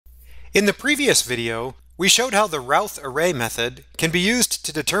In the previous video, we showed how the Routh array method can be used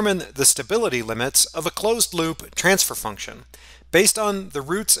to determine the stability limits of a closed-loop transfer function based on the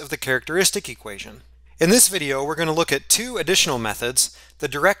roots of the characteristic equation. In this video, we're going to look at two additional methods, the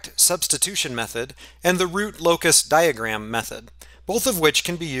direct substitution method and the root locus diagram method, both of which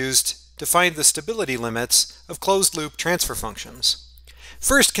can be used to find the stability limits of closed-loop transfer functions.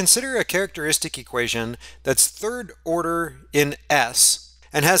 First, consider a characteristic equation that's third order in S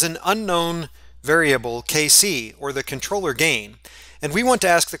and has an unknown variable Kc, or the controller gain. And we want to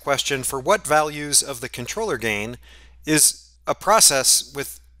ask the question, for what values of the controller gain is a process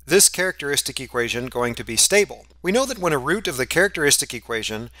with this characteristic equation going to be stable? We know that when a root of the characteristic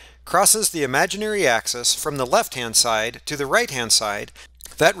equation crosses the imaginary axis from the left-hand side to the right-hand side,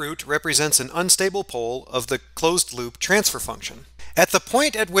 that root represents an unstable pole of the closed-loop transfer function. At the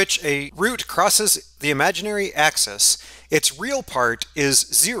point at which a root crosses the imaginary axis, its real part is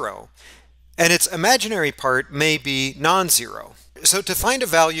 0, and its imaginary part may be non-zero. So to find a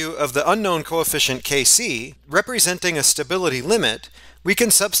value of the unknown coefficient Kc, representing a stability limit, we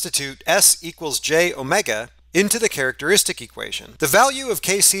can substitute S equals j omega into the characteristic equation. The value of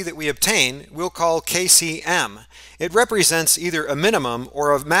Kc that we obtain we'll call Kcm. It represents either a minimum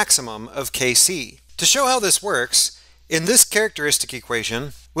or a maximum of Kc. To show how this works, in this characteristic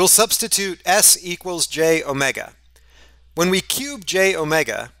equation, we'll substitute S equals j omega. When we cube j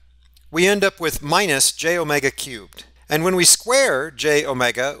omega, we end up with minus j omega cubed. And when we square j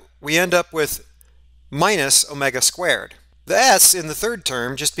omega, we end up with minus omega squared. The S in the third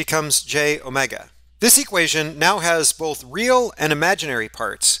term just becomes j omega. This equation now has both real and imaginary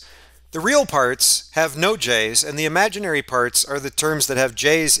parts. The real parts have no j's, and the imaginary parts are the terms that have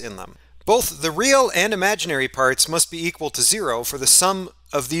j's in them. Both the real and imaginary parts must be equal to 0 for the sum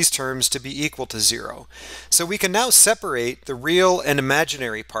of these terms to be equal to 0. So we can now separate the real and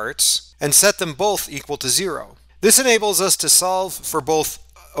imaginary parts and set them both equal to 0. This enables us to solve for both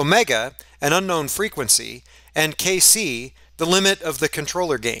omega, an unknown frequency, and Kc, the limit of the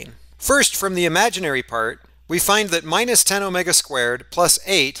controller gain. First, from the imaginary part, we find that minus 10 omega squared plus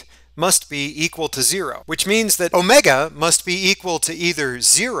 8 must be equal to 0, which means that omega must be equal to either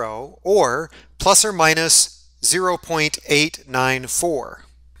 0 or plus or minus 0.894.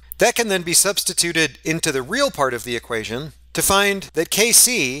 That can then be substituted into the real part of the equation to find that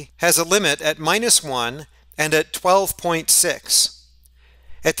Kc has a limit at minus 1 and at 12.6.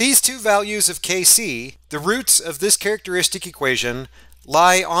 At these two values of Kc, the roots of this characteristic equation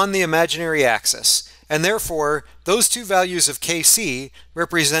lie on the imaginary axis, and therefore those two values of Kc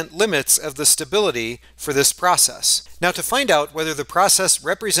represent limits of the stability for this process. Now, to find out whether the process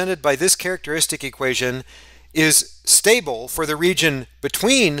represented by this characteristic equation is stable for the region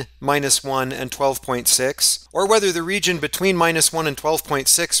between minus 1 and 12.6, or whether the region between minus 1 and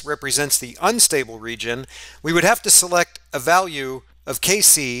 12.6 represents the unstable region, we would have to select a value of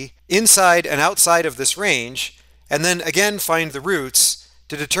Kc inside and outside of this range, and then again find the roots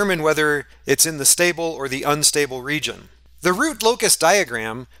to determine whether it's in the stable or the unstable region. The root locus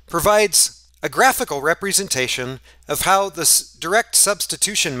diagram provides a graphical representation of how this direct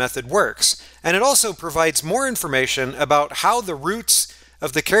substitution method works, and it also provides more information about how the roots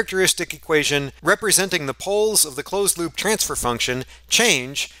of the characteristic equation representing the poles of the closed-loop transfer function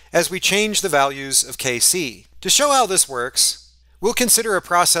change as we change the values of Kc. To show how this works, we'll consider a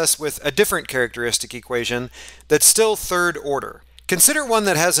process with a different characteristic equation that's still third order. Consider one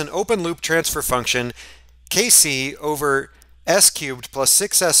that has an open-loop transfer function Kc over s cubed plus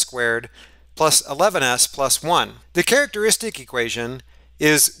 6s squared plus 11s plus 1. The characteristic equation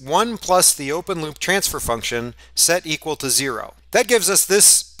is 1 plus the open-loop transfer function set equal to 0. That gives us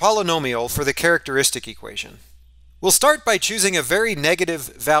this polynomial for the characteristic equation. We'll start by choosing a very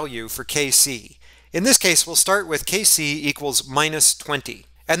negative value for Kc. In this case, we'll start with Kc equals minus 20.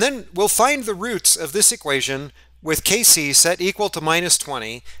 And then we'll find the roots of this equation with Kc set equal to minus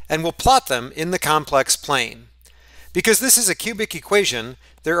 20, and we'll plot them in the complex plane. Because this is a cubic equation,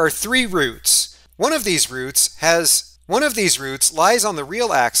 there are three roots. One of these roots lies on the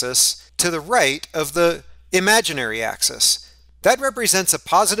real axis to the right of the imaginary axis. That represents a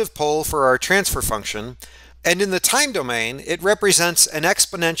positive pole for our transfer function, and in the time domain, it represents an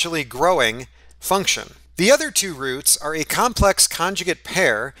exponentially growing function. The other two roots are a complex conjugate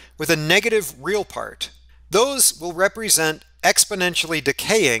pair with a negative real part. Those will represent exponentially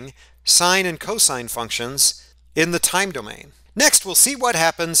decaying sine and cosine functions in the time domain. Next, we'll see what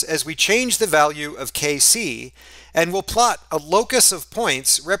happens as we change the value of Kc, and we'll plot a locus of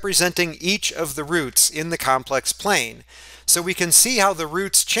points representing each of the roots in the complex plane, so we can see how the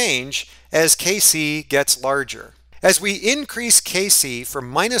roots change as Kc gets larger. As we increase Kc from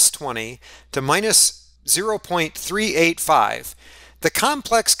minus 20 to minus 0.385, the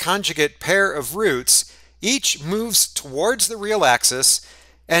complex conjugate pair of roots each moves towards the real axis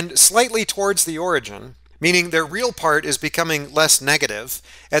and slightly towards the origin, meaning their real part is becoming less negative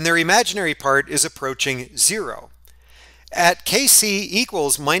and their imaginary part is approaching 0. At Kc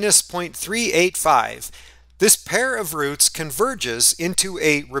equals minus 0.385, this pair of roots converges into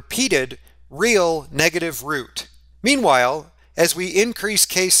a repeated real negative root. Meanwhile, as we increase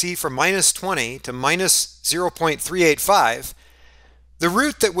Kc from minus 20 to minus 0.385, the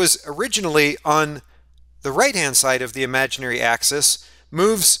root that was originally on the right-hand side of the imaginary axis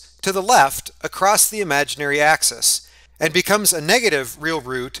moves to the left across the imaginary axis and becomes a negative real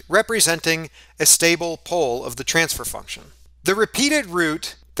root representing a stable pole of the transfer function. The repeated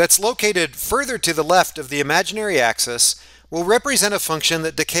root that's located further to the left of the imaginary axis will represent a function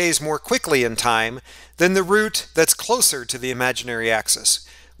that decays more quickly in time than the root that's closer to the imaginary axis,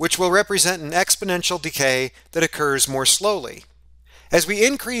 which will represent an exponential decay that occurs more slowly. As we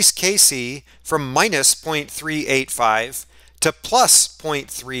increase Kc from minus 0.385 to plus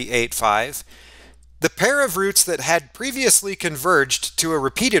 0.385, the pair of roots that had previously converged to a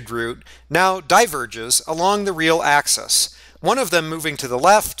repeated root now diverges along the real axis, one of them moving to the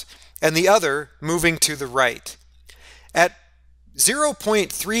left and the other moving to the right. At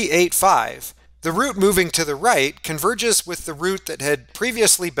 0.385, the root moving to the right converges with the root that had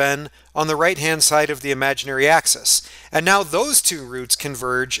previously been on the right-hand side of the imaginary axis, and now those two roots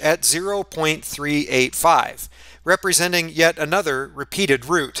converge at 0.385, representing yet another repeated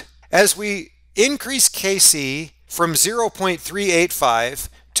root. As we increase Kc from 0.385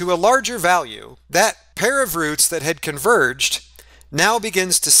 to a larger value, that pair of roots that had converged now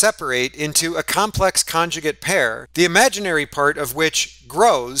begins to separate into a complex conjugate pair, the imaginary part of which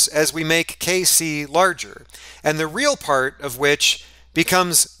grows as we make Kc larger, and the real part of which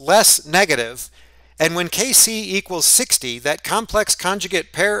becomes less negative. And when Kc equals 60, that complex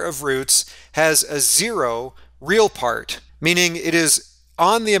conjugate pair of roots has a 0 real part, meaning it is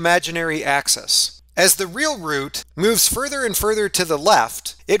on the imaginary axis. As the real root moves further and further to the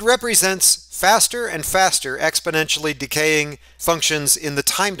left, it represents faster and faster exponentially decaying functions in the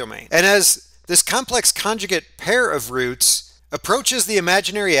time domain. And as this complex conjugate pair of roots approaches the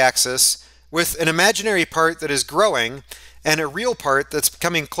imaginary axis with an imaginary part that is growing and a real part that's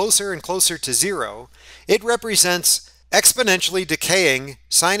coming closer and closer to 0, it represents exponentially decaying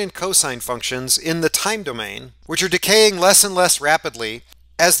sine and cosine functions in the time domain, which are decaying less and less rapidly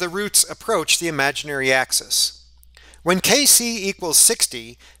as the roots approach the imaginary axis. When Kc equals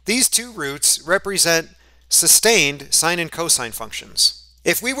 60, these two roots represent sustained sine and cosine functions.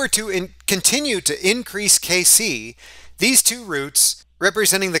 If we were to continue to increase Kc, these two roots,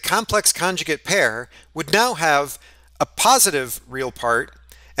 representing the complex conjugate pair, would now have a positive real part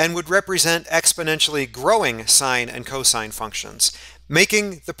and would represent exponentially growing sine and cosine functions,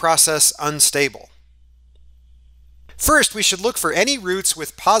 making the process unstable. First, we should look for any roots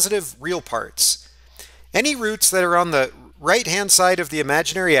with positive real parts. Any roots that are on the right-hand side of the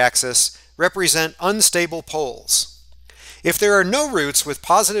imaginary axis represent unstable poles. If there are no roots with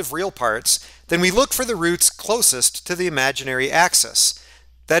positive real parts, then we look for the roots closest to the imaginary axis,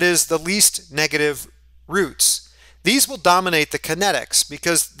 that is, the least negative roots. These will dominate the kinetics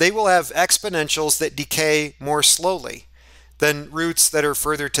because they will have exponentials that decay more slowly than roots that are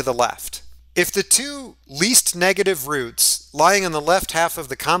further to the left. If the two least negative roots lying on the left half of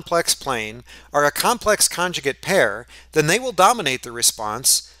the complex plane are a complex conjugate pair, then they will dominate the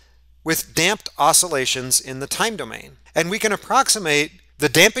response with damped oscillations in the time domain. And we can approximate the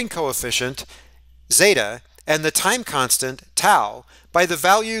damping coefficient, zeta, and the time constant, tau, by the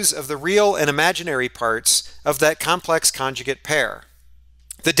values of the real and imaginary parts of that complex conjugate pair.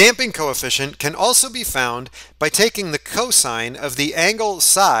 The damping coefficient can also be found by taking the cosine of the angle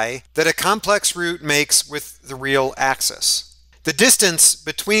psi that a complex root makes with the real axis. The distance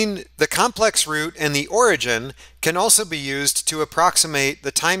between the complex root and the origin can also be used to approximate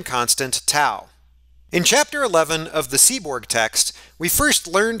the time constant tau. In Chapter 11 of the Seaborg text, we first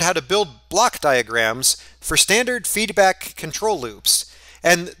learned how to build block diagrams for standard feedback control loops,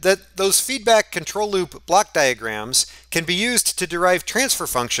 and that those feedback control loop block diagrams can be used to derive transfer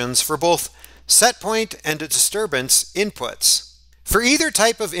functions for both set point and disturbance inputs. For either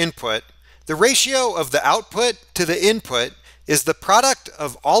type of input, the ratio of the output to the input is the product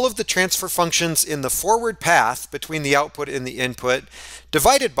of all of the transfer functions in the forward path between the output and the input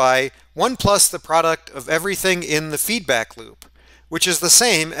divided by 1 plus the product of everything in the feedback loop, which is the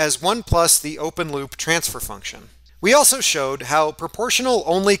same as 1 plus the open loop transfer function. We also showed how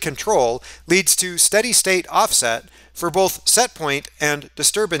proportional-only control leads to steady-state offset for both setpoint and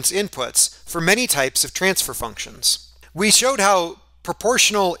disturbance inputs for many types of transfer functions. We showed how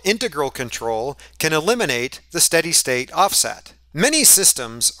proportional integral control can eliminate the steady-state offset. Many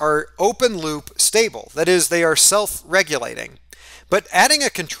systems are open-loop stable, that is, they are self-regulating, but adding a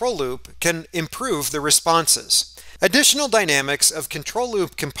control loop can improve the responses. Additional dynamics of control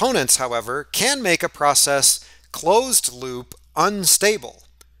loop components, however, can make a process closed loop unstable,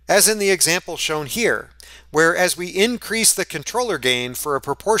 as in the example shown here, where as we increase the controller gain for a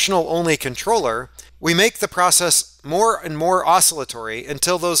proportional-only controller, we make the process more and more oscillatory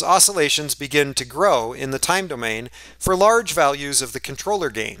until those oscillations begin to grow in the time domain for large values of the controller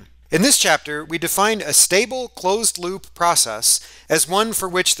gain. In this chapter, we define a stable closed-loop process as one for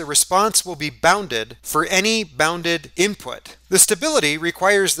which the response will be bounded for any bounded input. The stability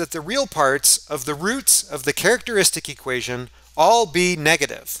requires that the real parts of the roots of the characteristic equation all be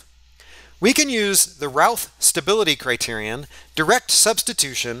negative. We can use the Routh stability criterion, direct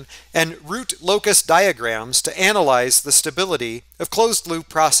substitution, and root locus diagrams to analyze the stability of closed-loop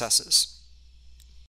processes.